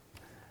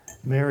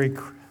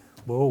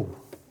Whoa.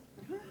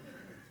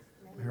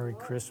 Merry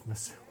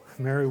Christmas.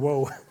 Merry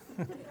whoa.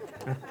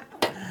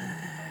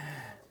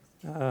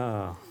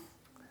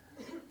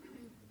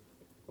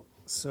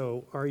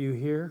 So, are you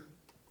here?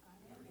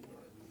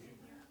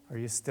 Are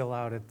you still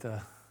out at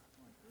the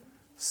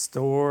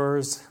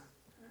stores?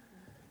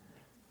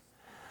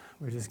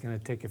 We're just going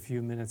to take a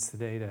few minutes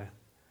today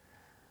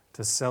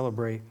to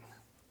celebrate.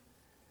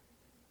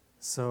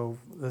 So,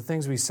 the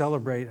things we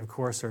celebrate, of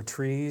course, are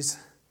trees,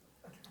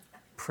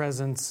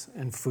 presents,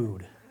 and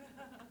food.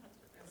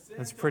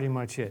 That's pretty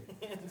much it.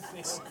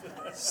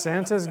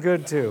 Santa's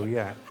good too,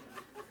 yeah.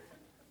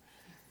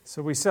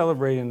 So we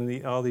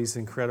celebrate all these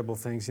incredible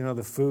things. You know,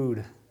 the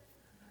food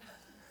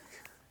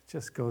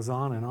just goes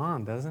on and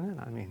on, doesn't it?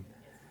 I mean,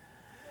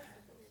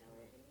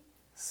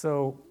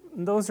 so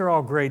those are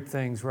all great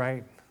things,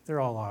 right? They're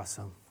all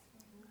awesome.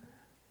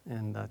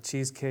 And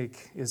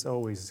cheesecake is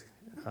always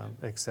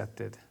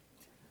accepted.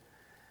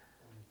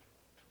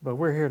 But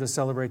we're here to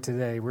celebrate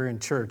today. We're in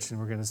church and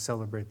we're going to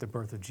celebrate the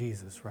birth of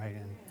Jesus, right?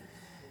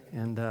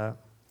 And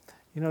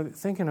you know,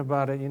 thinking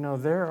about it, you know,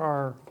 there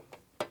are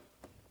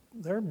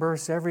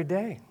births every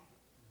day.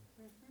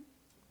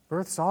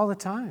 Births all the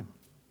time,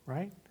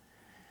 right?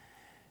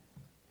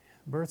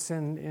 Births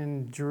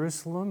in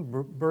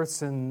Jerusalem,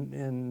 births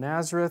in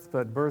Nazareth,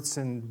 but births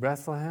in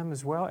Bethlehem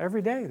as well.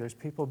 Every day there's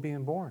people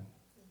being born.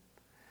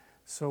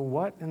 So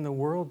what in the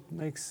world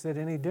makes it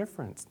any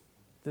different,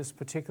 this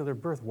particular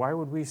birth? Why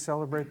would we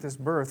celebrate this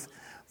birth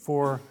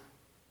for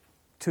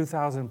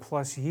 2,000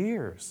 plus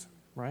years,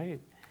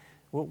 right?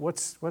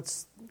 What's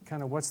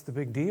the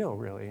big deal,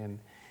 really?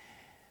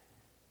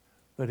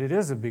 But it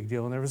is a big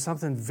deal, and there was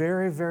something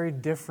very, very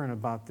different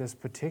about this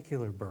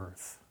particular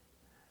birth.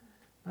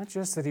 Not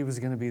just that he was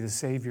going to be the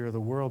Savior of the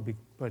world,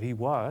 but he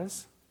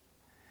was.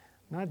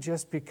 Not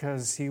just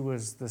because he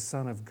was the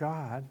Son of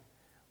God,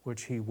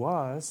 which he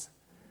was.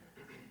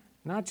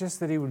 Not just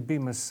that he would be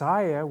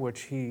Messiah,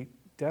 which he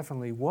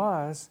definitely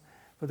was,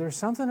 but there's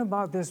something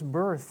about this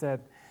birth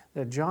that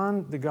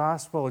John, the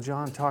Gospel of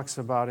John, talks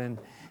about in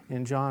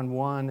John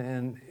 1,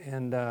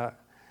 and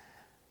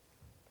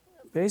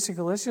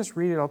basically, let's just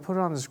read it. I'll put it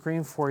on the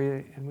screen for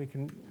you, and we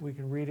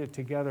can read it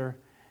together.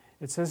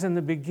 It says, in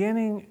the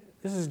beginning,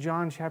 this is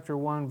John chapter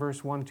 1,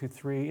 verse 1 to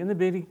 3. In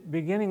the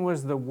beginning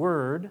was the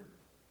Word,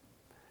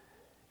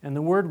 and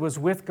the Word was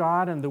with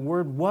God, and the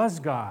Word was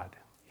God.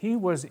 He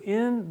was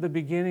in the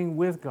beginning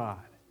with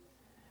God.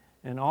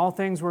 And all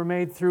things were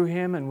made through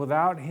him, and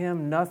without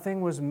him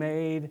nothing was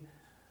made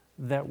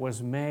that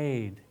was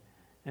made.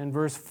 And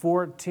verse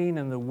 14,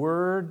 and the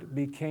Word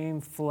became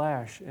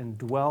flesh and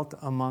dwelt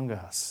among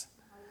us.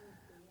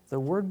 The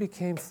Word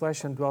became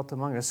flesh and dwelt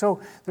among us. So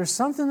there's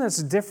something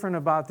that's different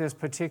about this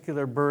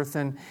particular birth,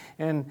 and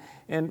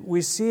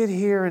we see it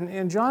here.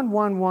 And John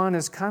 1:1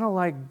 is kind of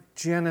like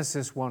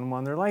Genesis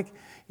 1:1. They're like,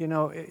 you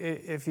know,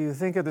 if you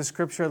think of the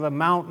scripture, the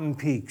mountain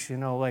peaks, you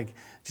know, like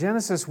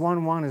Genesis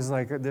 1:1 is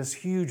like this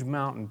huge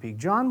mountain peak.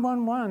 John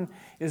 1:1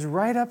 is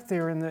right up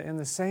there in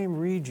the same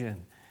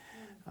region.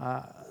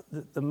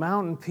 The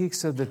mountain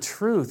peaks of the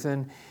truth.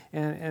 And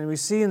we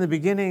see in the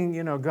beginning,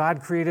 you know,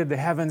 God created the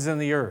heavens and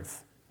the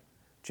earth.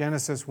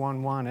 Genesis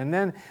 1:1. And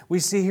then we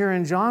see here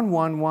in John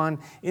 1:1,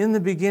 in the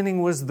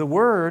beginning was the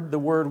Word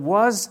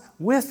was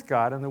with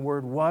God, and the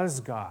Word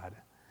was God.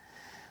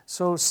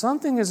 So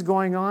something is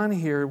going on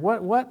here.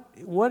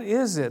 What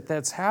is it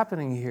that's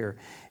happening here?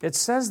 It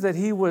says that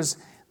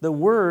the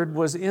Word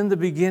was in the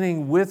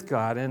beginning with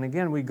God. And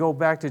again, we go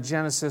back to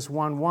Genesis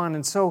 1:1.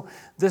 And so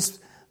this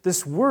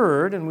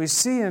Word, and we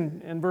see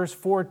in verse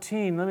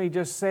 14, let me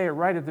just say it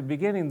right at the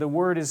beginning, the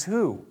Word is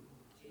who?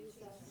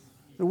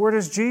 The Word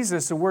is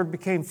Jesus. The Word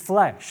became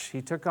flesh.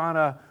 He took on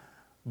a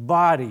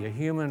body, a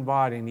human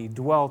body, and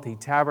he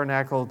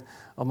tabernacled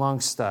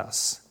amongst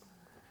us.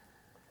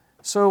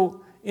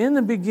 So, in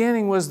the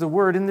beginning was the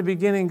Word. In the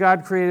beginning,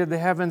 God created the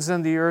heavens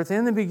and the earth.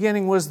 In the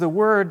beginning was the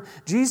Word.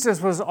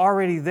 Jesus was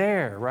already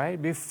there,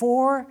 right?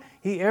 Before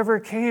he ever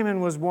came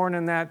and was born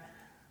in that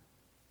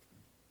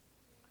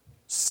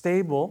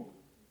stable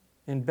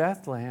in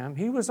Bethlehem,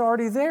 he was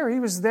already there. He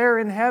was there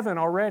in heaven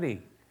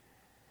already.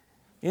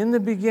 In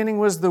the beginning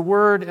was the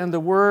Word, and the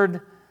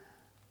Word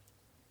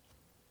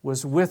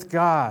was with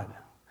God.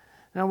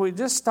 Now, we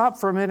just stop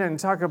for a minute and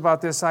talk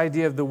about this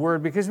idea of the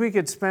Word, because we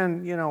could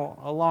spend, you know,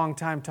 a long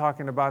time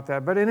talking about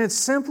that. But in its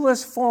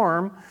simplest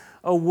form,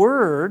 a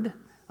word,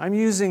 I'm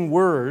using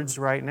words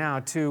right now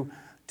to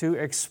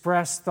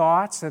express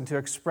thoughts and to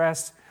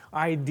express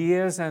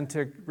ideas and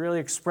to really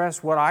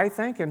express what I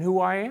think and who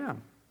I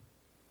am.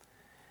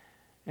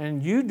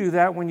 And you do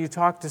that when you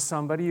talk to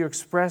somebody, you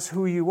express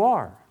who you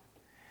are.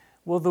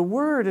 Well, the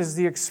Word is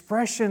the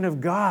expression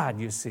of God,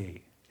 you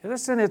see.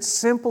 That's in its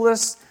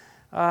simplest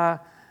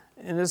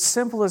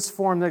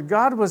form, that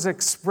God was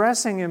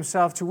expressing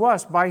himself to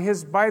us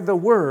by the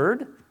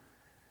Word,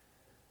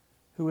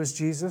 who is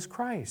Jesus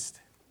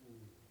Christ.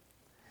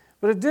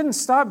 But it didn't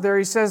stop there.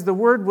 He says the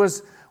Word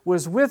was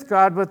with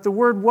God, but the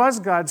Word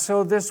was God.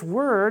 So this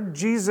Word,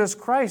 Jesus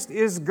Christ,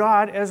 is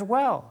God as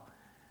well.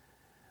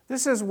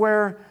 This is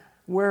where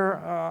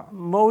where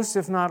most,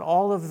 if not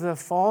all, of the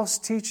false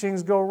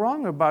teachings go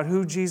wrong about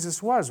who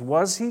Jesus was.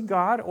 Was he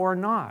God or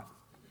not?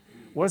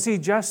 Was he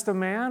just a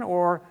man,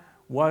 or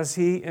was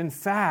he, in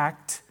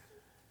fact,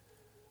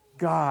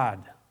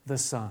 God the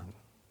Son?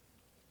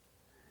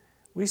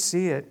 We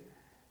see it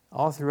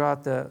all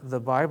throughout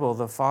the Bible,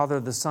 the Father,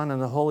 the Son, and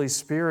the Holy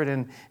Spirit.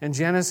 And in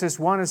Genesis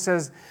 1, it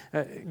says,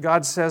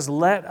 God says,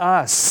 let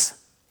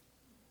us,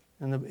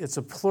 and it's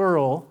a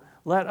plural,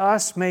 let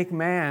us make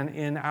man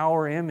in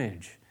our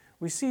image.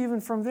 We see even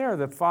from there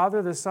the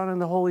Father, the Son,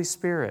 and the Holy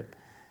Spirit.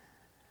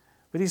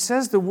 But he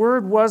says the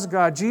Word was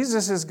God.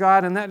 Jesus is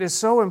God, and that is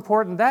so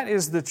important. That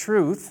is the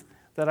truth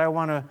that I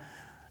want to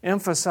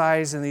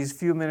emphasize in these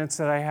few minutes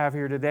that I have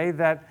here today,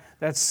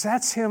 that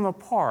sets him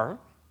apart,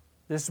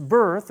 this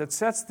birth, that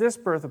sets this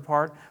birth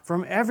apart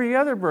from every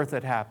other birth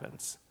that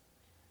happens.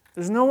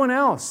 There's no one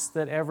else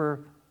that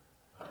ever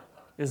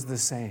is the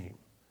same.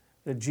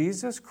 That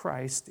Jesus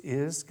Christ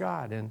is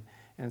God.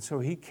 And so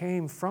he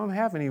came from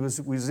heaven. He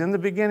was in the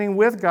beginning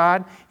with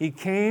God. He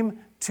came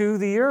to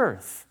the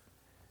earth.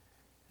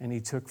 And he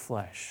took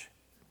flesh.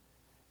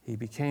 He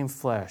became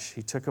flesh.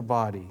 He took a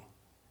body.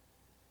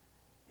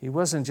 He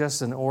wasn't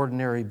just an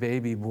ordinary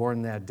baby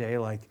born that day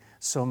like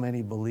so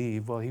many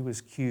believe. Well, he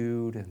was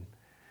cute and,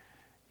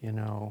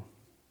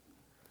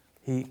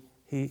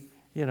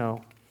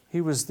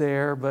 he was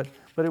there, but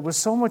it was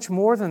so much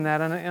more than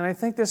that. And I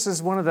think this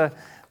is one of the,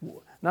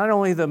 not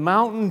only the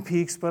mountain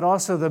peaks, but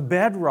also the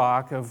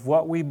bedrock of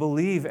what we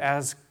believe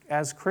as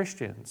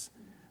Christians.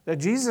 That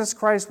Jesus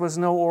Christ was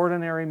no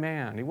ordinary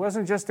man. He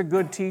wasn't just a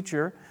good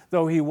teacher,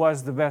 though he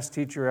was the best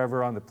teacher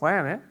ever on the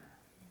planet.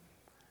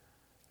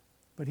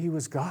 But he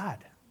was God.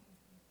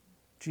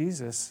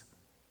 Jesus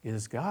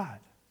is God.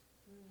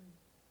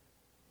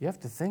 You have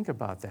to think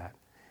about that.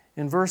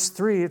 In verse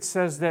 3, it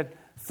says that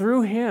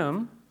through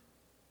him,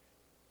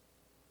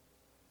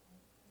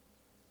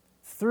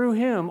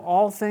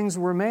 all things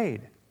were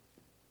made.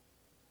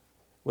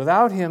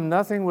 Without him,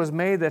 nothing was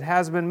made that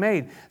has been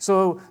made.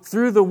 So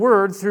through the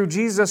Word, through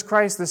Jesus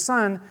Christ the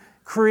Son,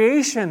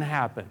 creation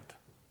happened.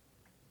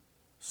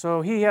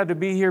 So he had to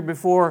be here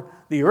before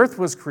the earth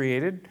was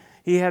created.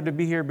 He had to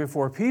be here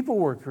before people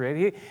were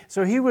created.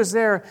 So he was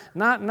there.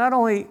 Not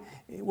only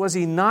was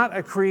he not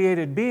a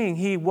created being,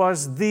 he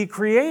was the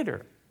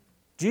creator.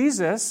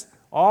 Jesus,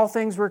 all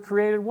things were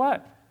created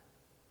what?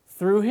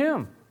 Through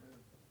him.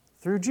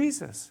 Through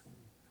Jesus.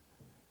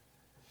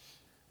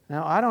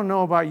 Now, I don't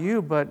know about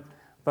you, but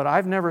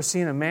I've never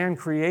seen a man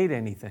create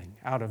anything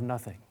out of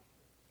nothing,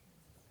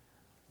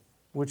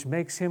 which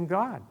makes him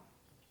God.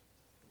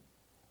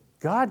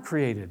 God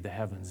created the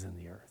heavens and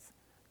the earth.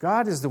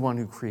 God is the one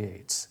who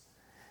creates.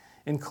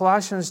 In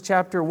Colossians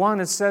chapter 1,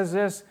 it says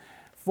this,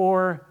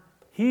 for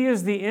he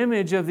is the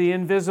image of the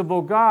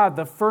invisible God,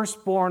 the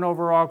firstborn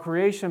over all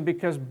creation,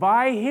 because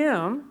by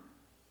him,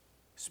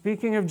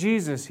 speaking of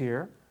Jesus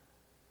here,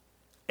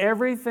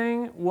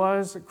 everything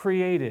was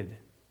created.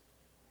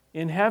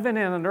 In heaven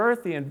and on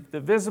earth, the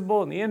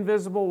visible and the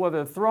invisible,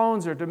 whether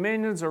thrones or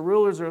dominions or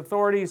rulers or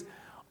authorities,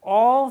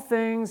 all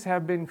things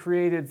have been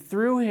created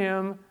through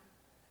him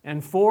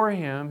and for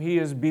him. He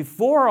is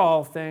before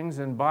all things,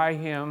 and by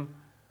him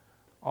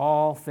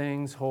all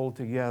things hold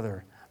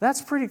together.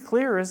 That's pretty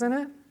clear, isn't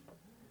it?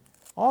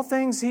 All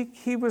things,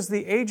 he was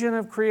the agent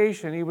of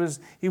creation.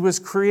 He was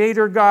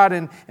creator God,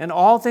 and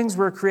all things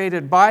were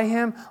created by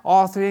him.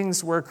 All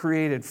things were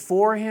created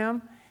for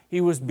him.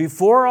 He was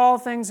before all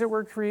things that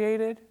were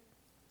created.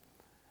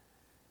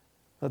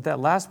 But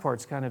that last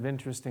part's kind of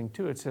interesting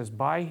too. It says,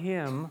 by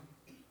him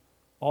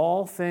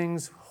all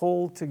things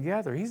hold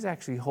together. He's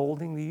actually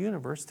holding the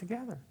universe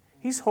together.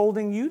 He's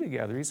holding you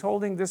together. He's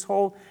holding this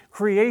whole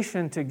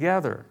creation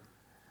together.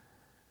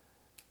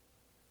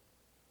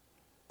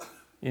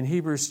 In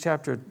Hebrews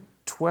chapter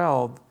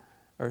 1,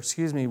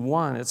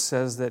 it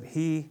says that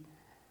he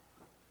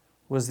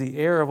was the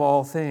heir of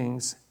all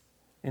things,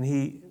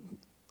 and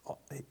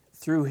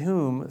through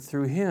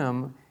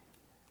him,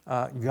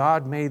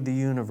 God made the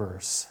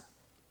universe.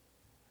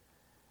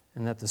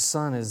 And that the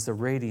Son is the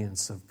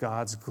radiance of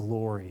God's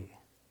glory.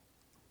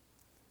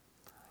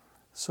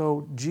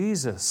 So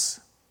Jesus.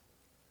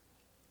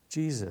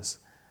 A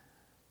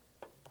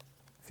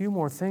few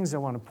more things I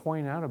want to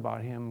point out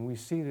about him. We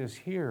see this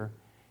here.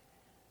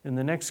 In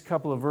the next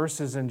couple of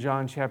verses in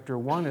John chapter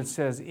 1, it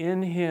says,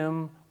 in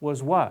him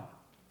was what?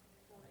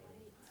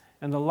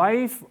 And the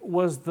life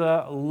was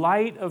the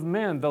light of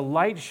men. The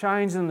light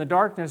shines in the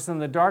darkness,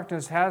 and the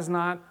darkness has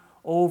not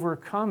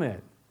overcome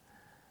it.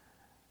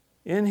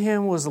 In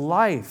him was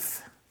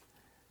life,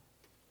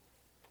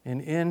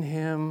 and in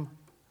him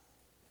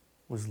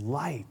was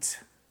light.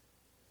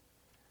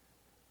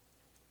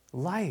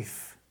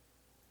 Life.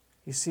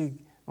 You see,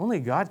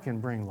 only God can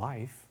bring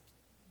life.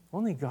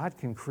 Only God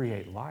can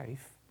create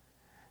life.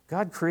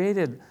 God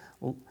created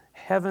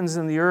heavens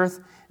and the earth,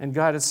 and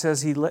God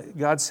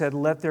said,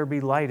 let there be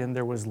light, and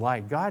there was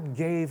light. God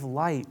gave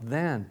light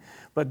then.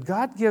 But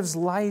God gives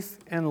life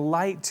and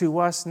light to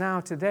us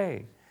now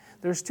today.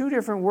 There's two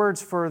different words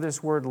for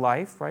this word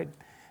life, right?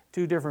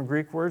 Two different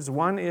Greek words.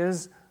 One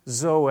is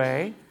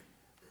zoe,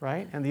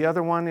 right? And the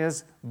other one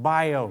is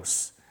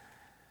bios.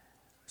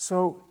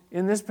 So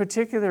in this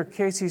particular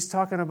case, he's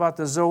talking about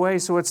the Zoe.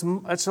 So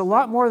it's a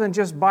lot more than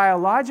just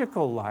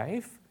biological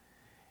life.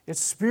 It's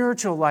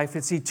spiritual life.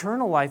 It's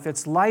eternal life.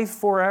 It's life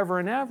forever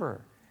and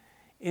ever.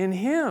 In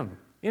Him.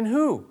 In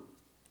who?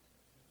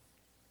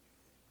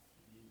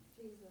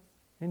 Jesus.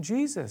 In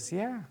Jesus,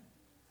 yeah.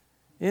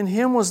 In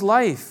Him was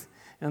life,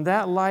 and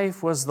that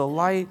life was the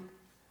light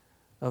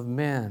of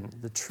men,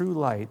 the true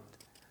light,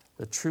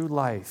 the true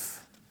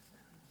life,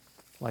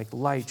 like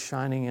light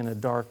shining in a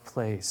dark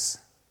place.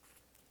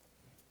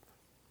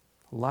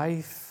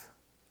 Life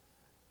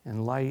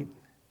and light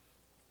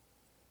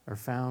are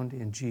found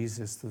in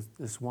Jesus,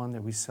 this one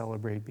that we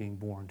celebrate being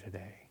born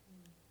today.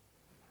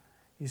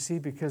 You see,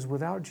 because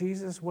without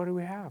Jesus, what do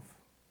we have?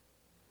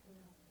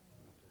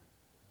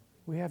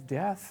 We have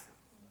death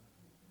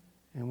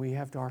and we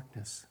have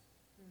darkness.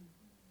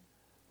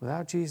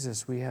 Without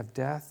Jesus, we have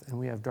death and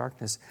we have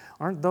darkness.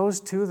 Aren't those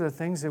two the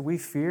things that we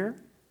fear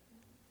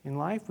in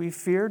life? We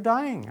fear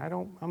dying.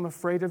 I'm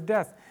afraid of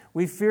death.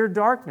 We fear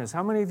darkness.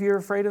 How many of you are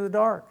afraid of the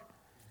dark?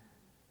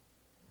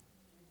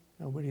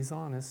 Nobody's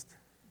honest.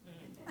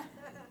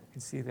 You can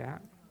see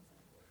that.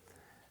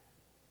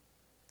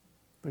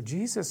 But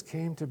Jesus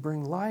came to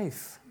bring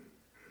life,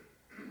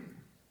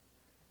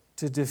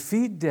 to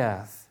defeat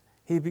death.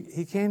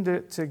 He came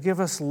to give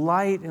us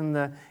light in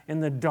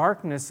the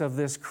darkness of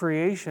this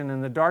creation, in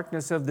the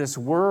darkness of this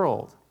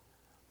world.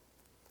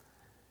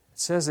 It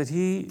says that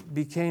He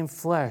became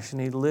flesh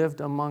and He lived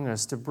among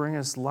us to bring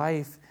us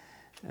life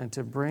and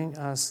to bring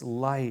us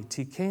light.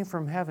 He came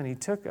from heaven. He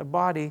took a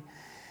body.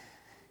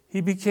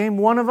 He became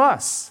one of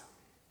us.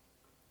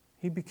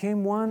 He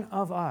became one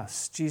of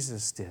us,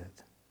 Jesus did.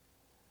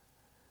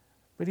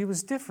 But He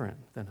was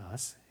different than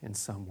us in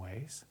some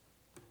ways.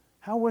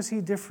 How was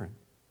He different?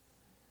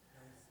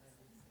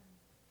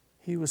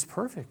 He was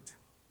perfect.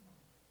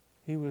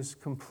 He was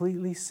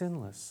completely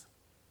sinless.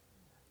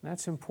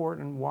 That's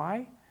important.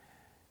 Why?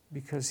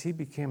 Because He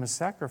became a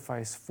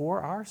sacrifice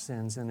for our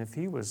sins. And if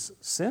He was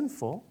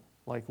sinful,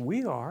 like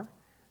we are,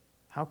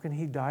 how can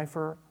He die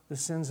for the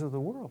sins of the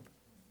world?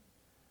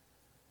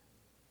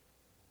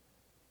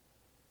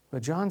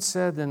 But John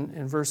said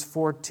in verse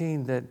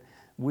 14 that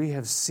we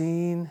have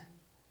seen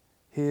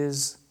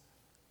His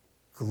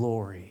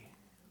glory.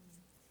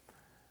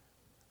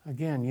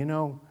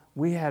 Again,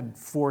 we had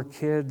 4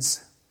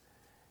 kids,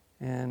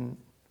 and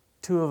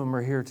 2 of them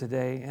are here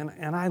today,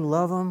 and I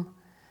love them,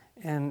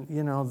 and,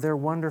 they're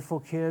wonderful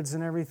kids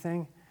and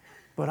everything,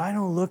 but I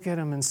don't look at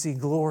them and see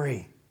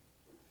glory.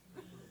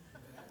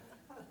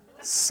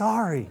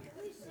 Sorry.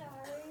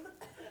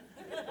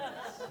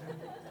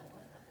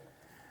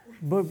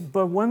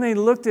 But when they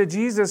looked at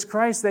Jesus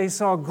Christ, they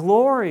saw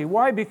glory.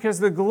 Why? Because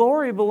the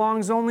glory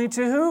belongs only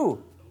to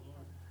who?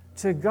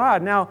 To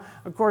God. Now,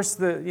 of course,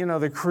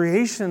 the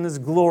creation is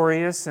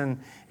glorious, and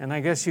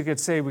I guess you could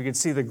say we could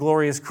see the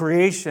glorious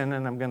creation,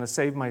 and I'm going to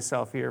save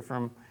myself here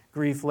from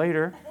grief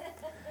later.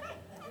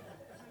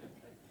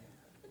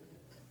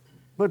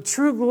 But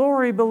true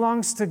glory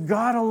belongs to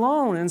God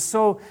alone. And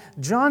so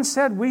John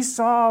said we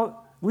saw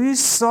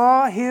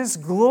His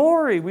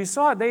glory. We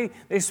saw it.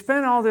 They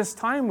spent all this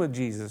time with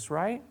Jesus,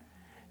 right?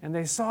 And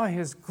they saw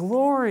His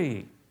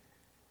glory.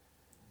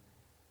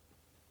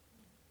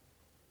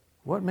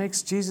 What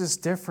makes Jesus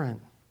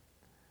different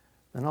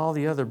than all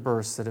the other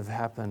births that have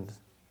happened?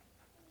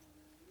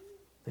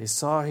 They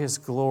saw His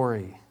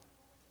glory.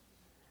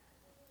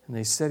 And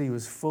they said He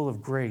was full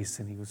of grace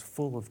and He was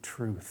full of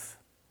truth.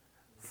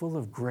 Full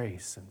of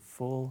grace and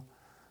full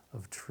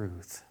of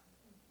truth.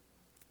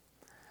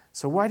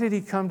 So why did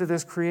He come to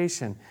this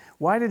creation?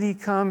 Why did He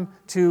come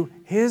to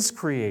His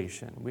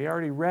creation? We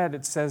already read,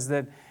 it says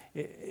that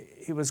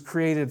it was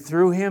created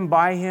through Him,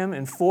 by Him,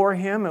 and for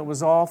Him. It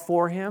was all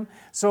for Him.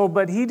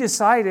 But He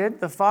decided,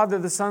 the Father,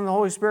 the Son, and the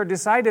Holy Spirit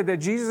decided that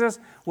Jesus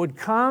would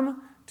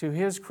come to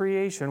His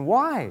creation.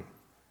 Why?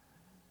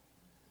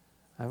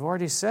 I've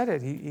already said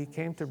it. He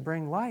came to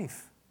bring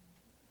life.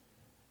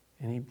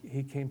 And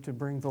He came to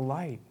bring the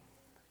light.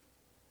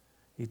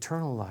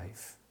 Eternal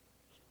life.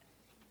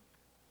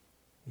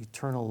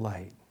 Eternal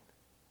light.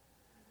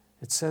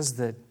 It says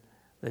that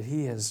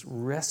He has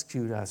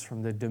rescued us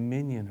from the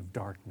dominion of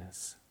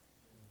darkness.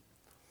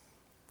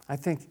 I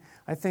think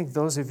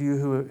those of you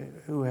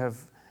who have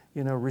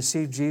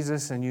received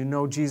Jesus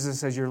and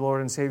Jesus as your Lord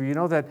and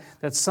Savior,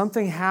 that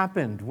something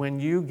happened when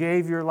you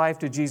gave your life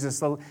to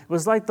Jesus. It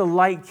was like the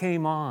light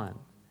came on.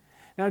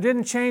 Now, it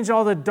didn't change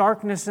all the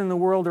darkness in the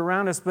world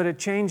around us, but it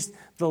changed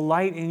the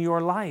light in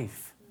your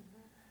life.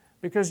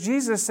 Because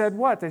Jesus said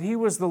what? That He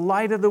was the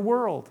light of the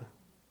world.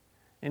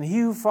 And he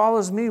who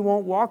follows me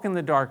won't walk in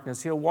the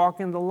darkness. He'll walk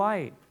in the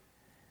light.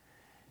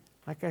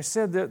 Like I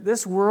said,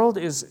 this world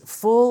is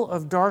full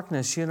of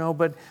darkness,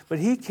 but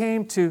He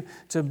came to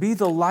be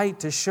the light,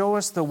 to show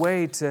us the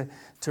way, to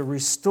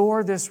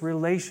restore this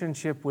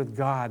relationship with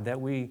God that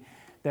we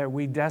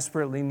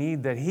desperately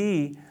need, that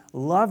He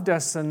loved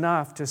us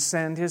enough to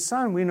send His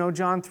Son. We know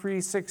John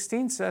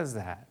 3:16 says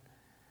that.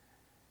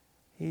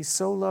 He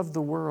so loved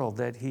the world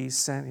that He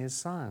sent His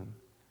Son.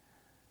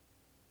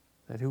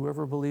 that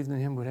whoever believed in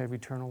him would have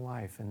eternal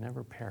life and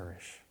never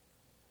perish.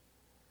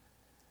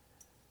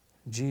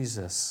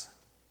 Jesus.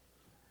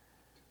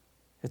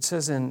 It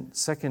says in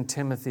 2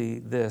 Timothy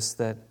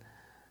that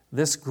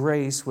this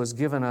grace was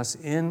given us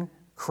in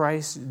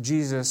Christ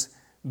Jesus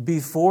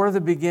before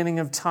the beginning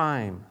of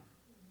time.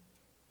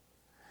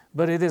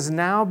 But it has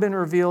now been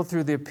revealed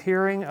through the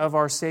appearing of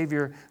our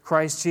Savior,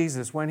 Christ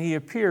Jesus. When he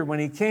appeared, when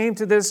he came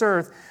to this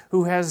earth,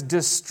 who has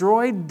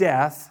destroyed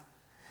death,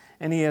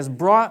 and he has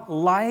brought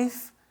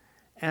life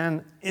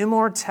and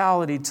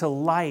immortality to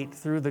light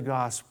through the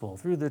gospel,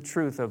 through the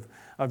truth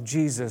of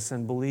Jesus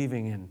and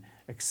believing and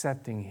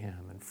accepting him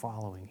and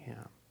following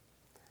him.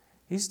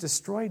 He's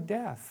destroyed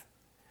death.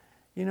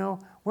 You know,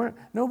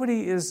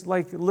 nobody is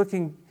like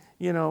looking,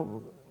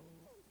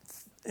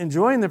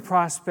 enjoying the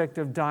prospect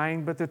of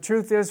dying, but the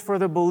truth is, for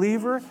the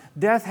believer,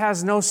 death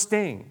has no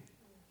sting.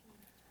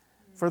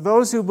 For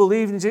those who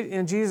believe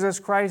in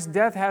Jesus Christ,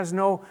 there's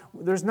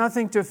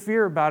nothing to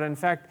fear about. In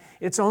fact,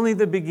 it's only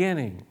the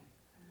beginning.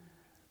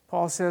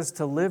 Paul says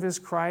to live is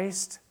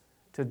Christ,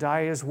 to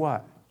die is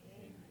what?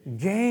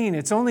 Gain.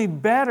 It's only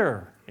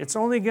better. It's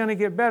only going to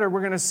get better.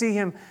 We're going to see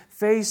him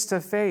face to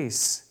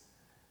face.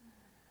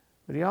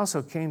 But he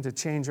also came to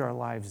change our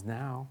lives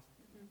now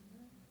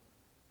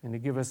and to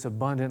give us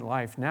abundant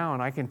life now.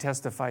 And I can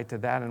testify to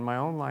that in my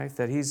own life,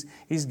 that he's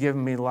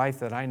given me life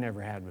that I never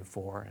had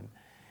before.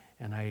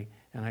 And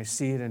I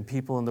see it in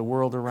people in the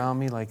world around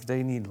me, like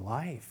they need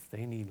life,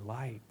 they need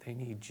light, they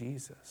need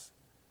Jesus.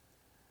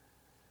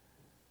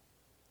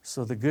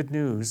 So the good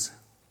news,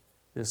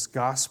 this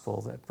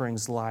gospel that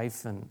brings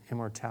life and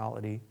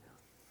immortality,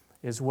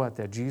 is what?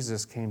 That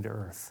Jesus came to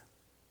earth.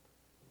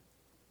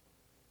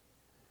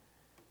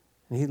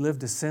 And he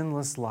lived a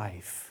sinless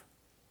life.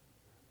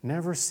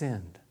 Never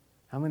sinned.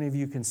 How many of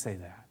you can say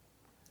that?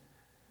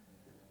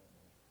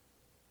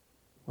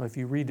 Well, if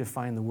you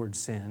redefine the word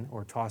sin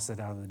or toss it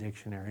out of the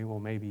dictionary, well,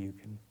 maybe you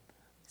can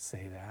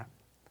say that.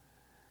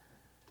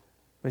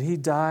 But he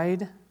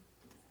died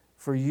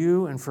for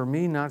you and for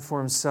me, not for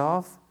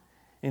himself.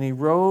 And he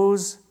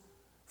rose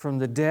from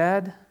the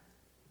dead.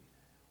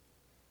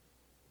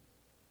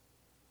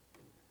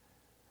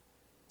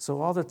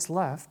 So all that's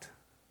left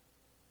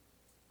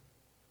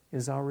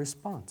is our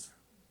response.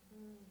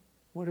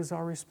 What is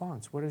our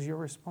response? What is your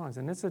response?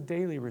 And it's a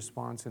daily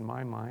response in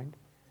my mind.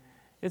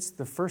 It's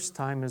the first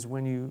time is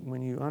when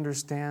you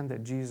understand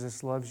that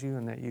Jesus loves you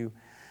and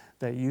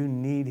that you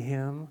need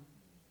him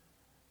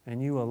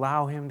and you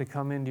allow him to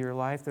come into your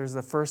life. There's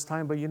the first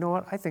time, but you know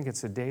what? I think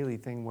it's a daily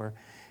thing where,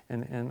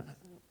 and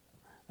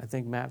I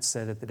think Matt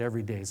said it, that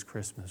every day is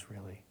Christmas,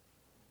 really.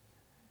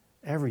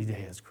 Every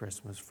day is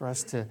Christmas for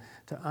us to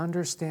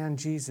understand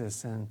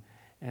Jesus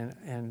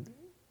and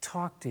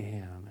talk to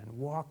him and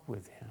walk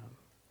with him.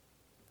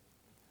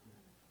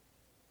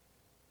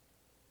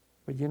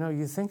 But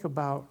you think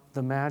about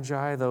the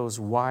Magi, those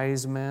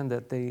wise men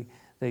that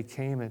they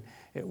came and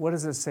what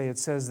does it say? It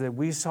says that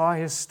we saw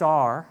his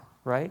star,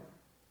 right?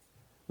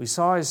 We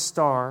saw his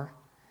star.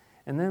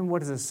 And then what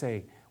does it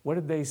say? What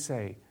did they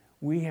say?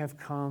 We have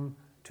come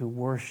to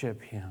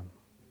worship him.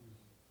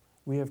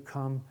 We have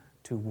come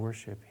to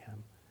worship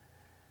him.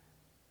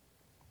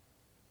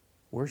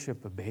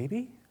 Worship a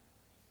baby?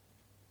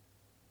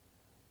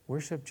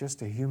 Worship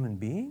just a human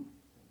being?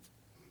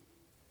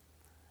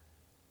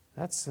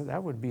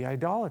 That would be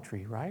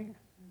idolatry, right?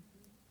 Mm-hmm.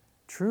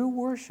 True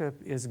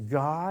worship is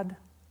God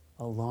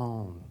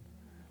alone.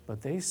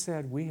 But they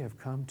said, we have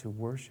come to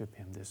worship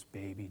him, this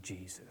baby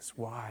Jesus.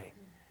 Why?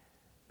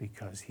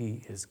 Because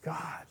he is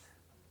God.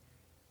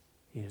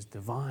 He is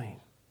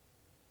divine.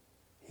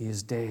 He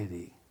is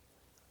deity.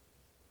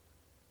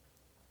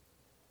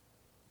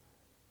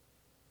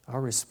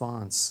 Our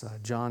response,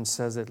 John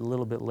says it a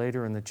little bit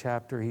later in the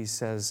chapter. He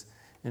says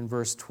in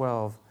verse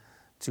 12,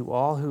 to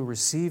all who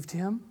received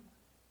him,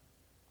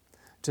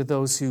 to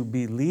those who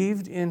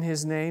believed in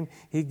his name,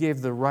 he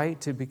gave the right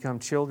to become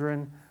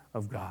children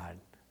of God.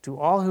 To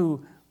all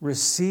who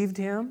received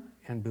him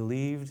and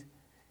believed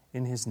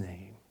in his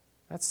name.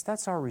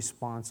 That's our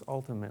response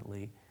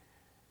ultimately,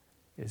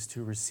 is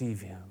to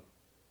receive him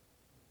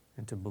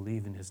and to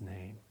believe in his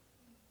name.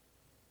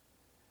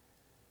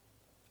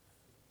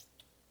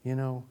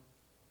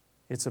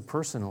 It's a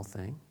personal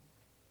thing.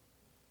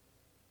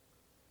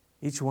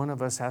 Each one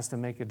of us has to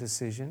make a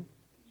decision.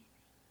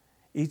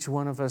 Each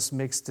one of us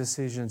makes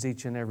decisions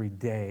each and every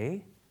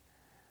day.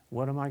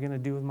 What am I going to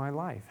do with my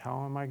life?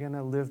 How am I going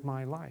to live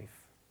my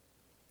life?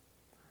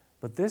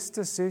 But this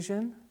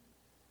decision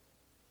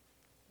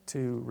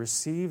to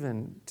receive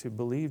and to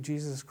believe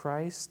Jesus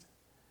Christ,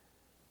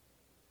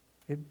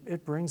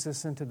 it brings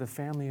us into the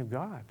family of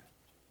God.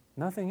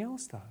 Nothing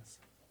else does.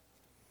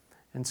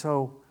 And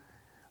so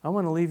I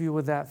want to leave you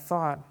with that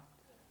thought,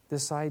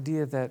 this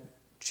idea that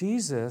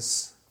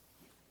Jesus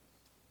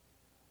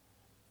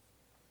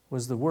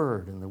was the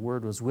Word, and the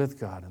Word was with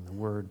God, and the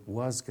Word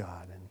was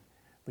God.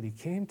 But he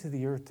came to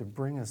the earth to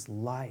bring us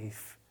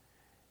life,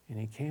 and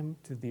he came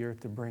to the earth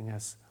to bring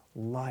us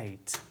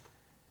light.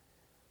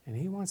 And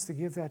he wants to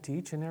give that to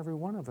each and every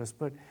one of us,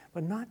 but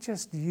not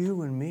just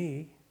you and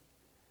me,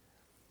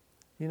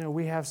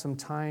 we have some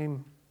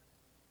time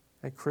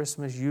at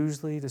Christmas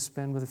usually to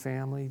spend with the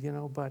family,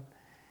 but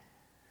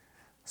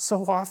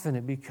so often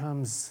it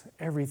becomes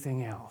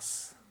everything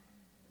else.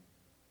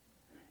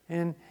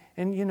 And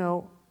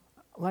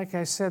like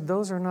I said,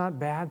 those are not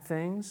bad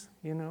things,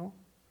 You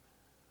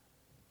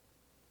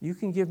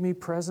can give me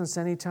presents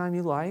anytime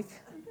you like.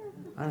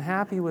 I'm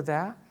happy with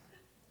that.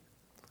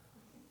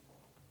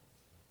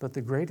 But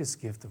the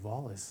greatest gift of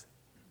all is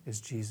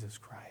Jesus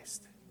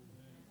Christ.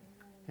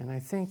 And I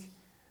think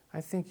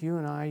you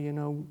and I,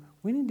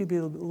 we need to be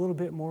a little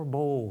bit more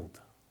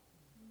bold.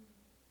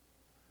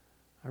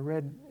 I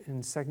read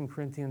in 2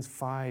 Corinthians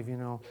 5,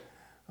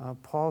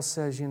 Paul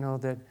says,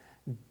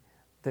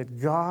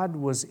 that God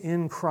was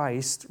in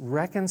Christ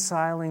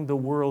reconciling the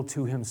world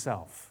to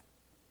himself.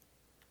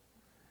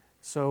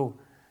 So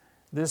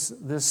this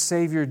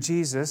Savior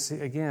Jesus,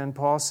 again,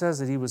 Paul says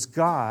that he was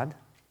God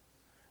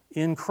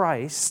in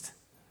Christ,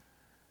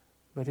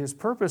 but his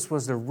purpose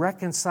was to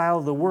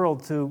reconcile the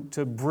world,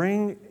 to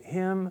bring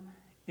him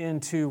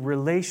into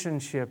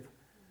relationship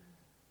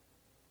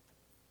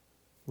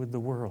with the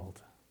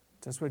world.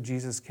 That's what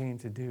Jesus came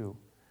to do.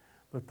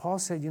 But Paul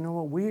said,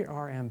 we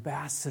are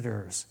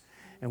ambassadors,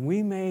 and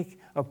we make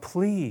a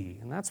plea,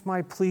 and that's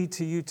my plea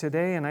to you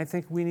today, and I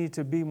think we need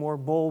to be more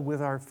bold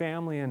with our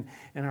family and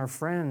our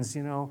friends.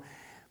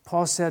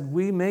 Paul said,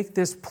 we make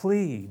this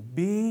plea,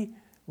 be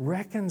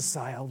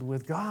reconciled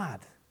with God.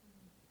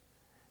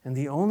 And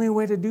the only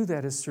way to do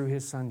that is through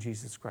his Son,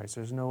 Jesus Christ.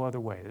 There's no other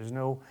way. There's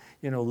no,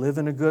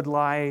 living a good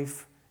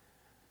life,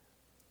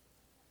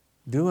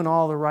 doing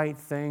all the right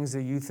things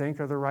that you think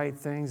are the right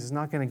things. It's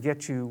not going to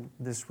get you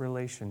this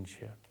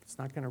relationship. It's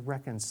not going to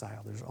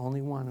reconcile. There's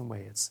only one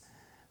way. It's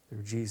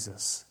through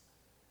Jesus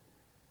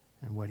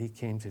and what he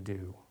came to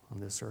do on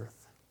this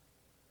earth.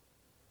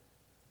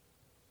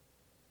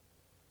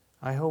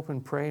 I hope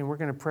and pray, and we're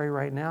going to pray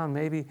right now,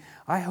 and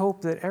I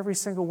hope that every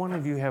single one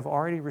of you have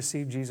already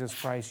received Jesus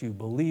Christ. You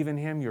believe in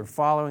him, you're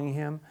following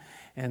him,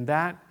 and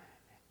that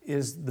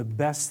is the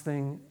best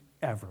thing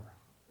ever.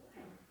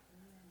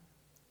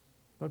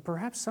 But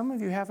perhaps some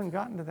of you haven't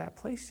gotten to that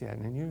place yet,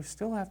 and you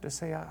still have to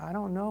say, I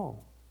don't know.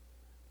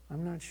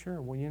 I'm not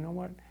sure. Well, you know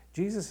what?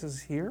 Jesus is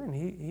here, and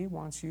he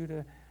wants you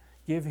to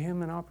give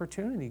him an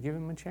opportunity, give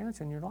him a chance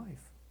in your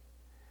life.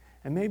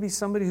 And maybe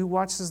somebody who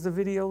watches the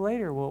video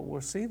later will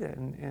see that,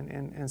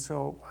 and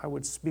so I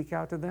would speak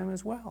out to them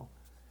as well.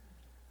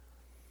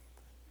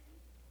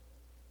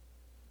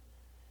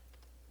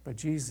 But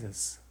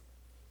Jesus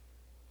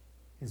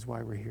is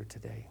why we're here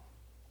today.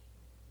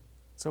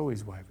 It's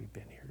always why we've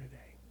been here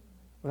today.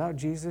 Without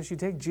Jesus, you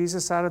take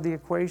Jesus out of the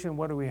equation,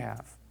 what do we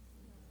have?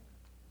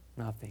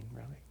 Nothing,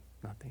 really.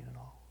 Nothing at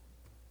all.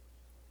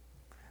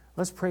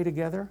 Let's pray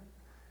together.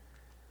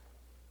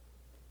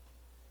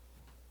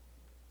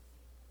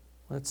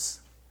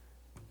 Let's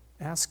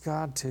ask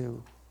God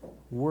to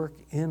work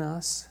in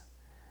us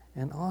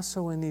and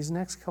also in these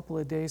next couple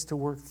of days to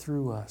work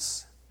through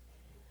us.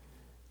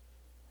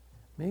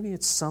 Maybe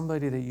it's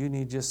somebody that you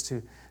need just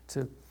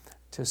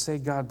to say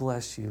God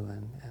bless you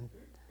and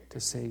to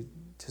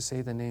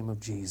say the name of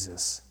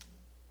Jesus.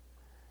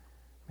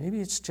 Maybe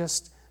it's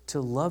just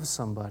to love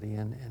somebody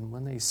and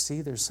when they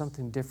see there's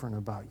something different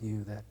about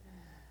you that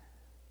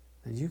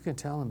you can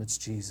tell them it's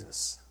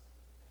Jesus.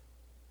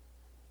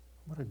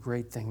 What a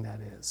great thing that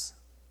is.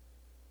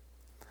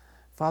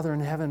 Father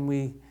in heaven,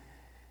 we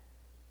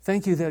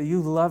thank you that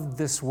you loved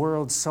this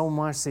world so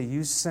much that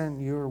you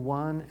sent your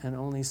one and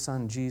only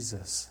Son,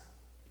 Jesus,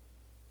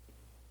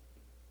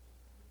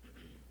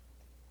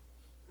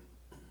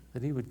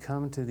 that he would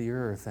come to the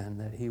earth and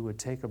that he would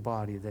take a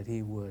body, that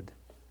he would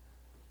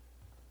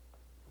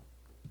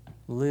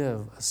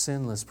live a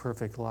sinless,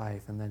 perfect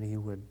life, and that he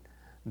would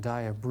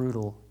die a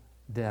brutal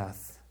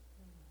death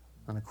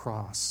on a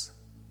cross.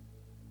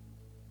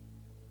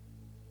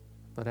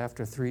 But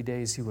after 3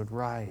 days, he would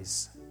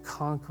rise,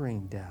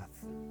 conquering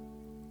death.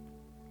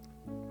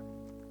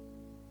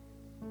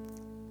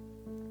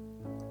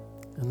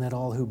 And that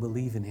all who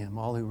believe in him,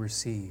 all who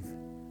receive,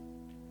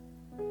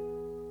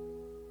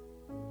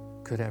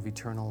 could have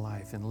eternal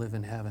life and live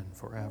in heaven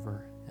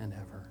forever and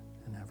ever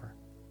and ever.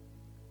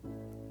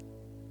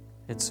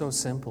 It's so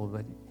simple,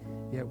 but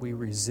yet we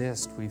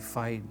resist, we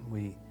fight,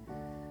 we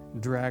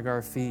drag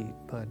our feet,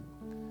 but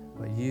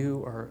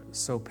you are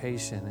so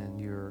patient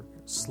and you're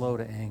slow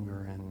to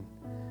anger and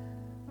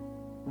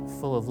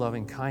full of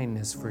loving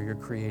kindness for your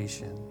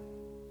creation.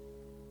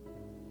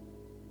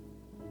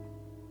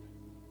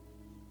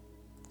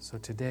 So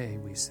today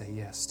we say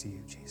yes to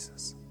you,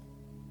 Jesus.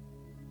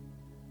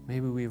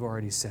 Maybe we've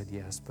already said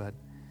yes, but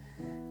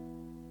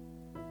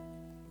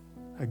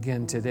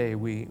again today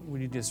we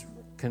just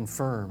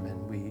confirm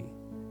and we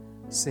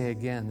say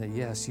again that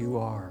yes, you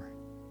are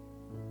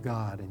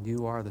God and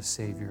you are the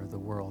Savior of the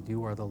world.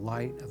 You are the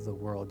light of the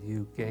world.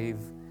 You gave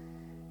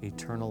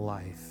eternal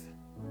life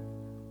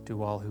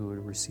to all who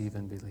would receive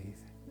and believe.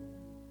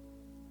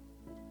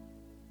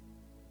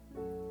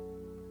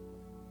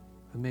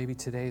 But maybe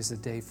today is the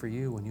day for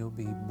you when you'll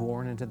be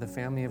born into the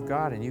family of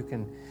God, and you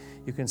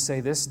can say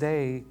this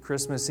day,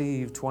 Christmas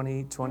Eve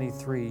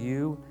 2023,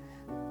 you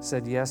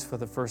said yes for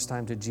the first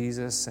time to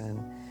Jesus,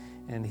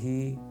 and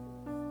He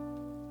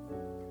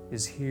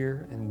is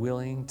here and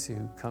willing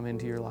to come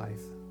into your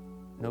life.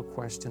 No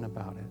question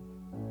about it.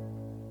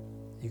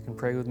 You can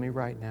pray with me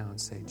right now and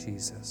say,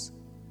 Jesus,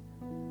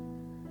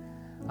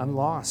 I'm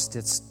lost.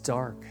 It's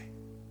dark.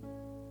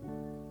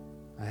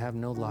 I have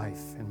no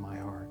life in my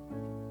heart.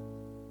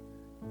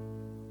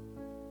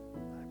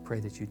 I pray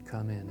that you'd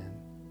come in, and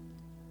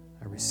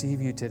I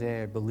receive you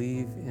today. I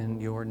believe in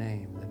your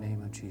name, the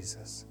name of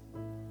Jesus.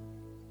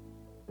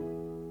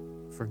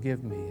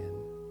 Forgive me, and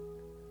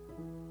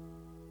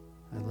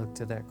I look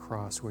to that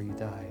cross where you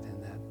died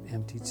and that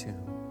empty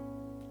tomb.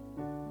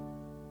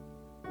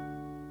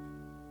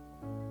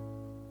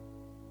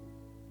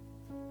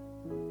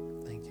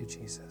 Thank you,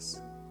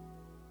 Jesus.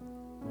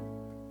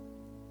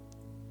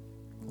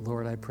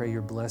 Lord, I pray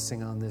your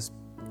blessing on this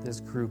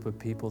group of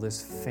people,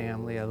 this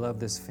family. I love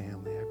this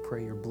family. I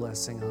pray your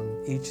blessing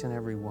on each and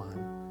every one.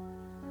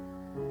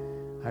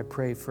 I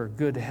pray for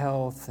good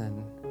health,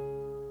 and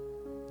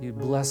you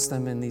bless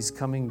them in these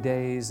coming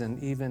days,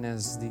 and even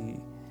as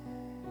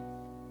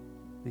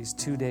these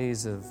 2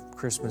 days of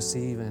Christmas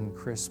Eve and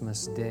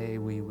Christmas Day,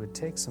 we would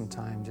take some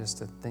time just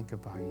to think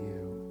about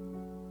you.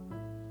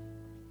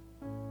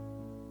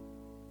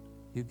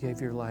 You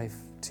gave your life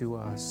to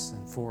us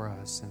and for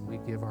us, and we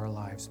give our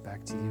lives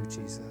back to you,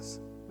 Jesus.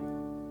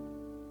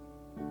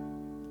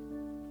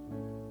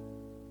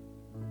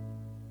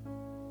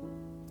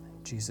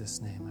 In Jesus'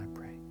 name I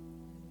pray.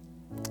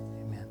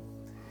 Amen.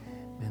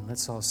 Amen.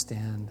 Let's all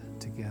stand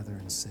together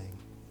and sing.